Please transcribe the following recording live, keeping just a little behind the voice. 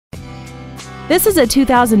This is a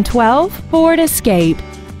 2012 Ford Escape.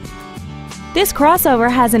 This crossover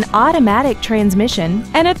has an automatic transmission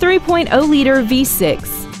and a 3.0-liter V6.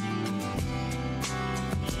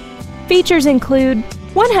 Features include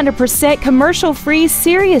 100% commercial-free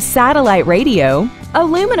Sirius satellite radio,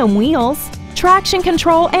 aluminum wheels, traction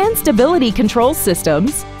control and stability control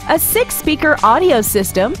systems, a 6-speaker audio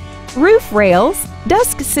system, roof rails,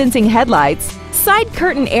 dusk-sensing headlights, side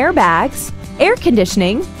curtain airbags, air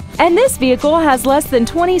conditioning, and this vehicle has less than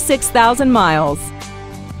 26,000 miles.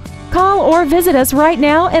 Call or visit us right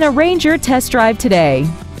now and arrange your test drive today.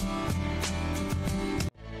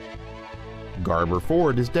 Garber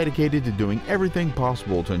Ford is dedicated to doing everything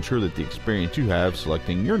possible to ensure that the experience you have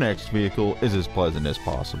selecting your next vehicle is as pleasant as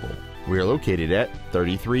possible. We are located at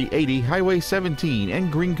 3380 Highway 17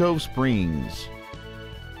 in Green Cove Springs.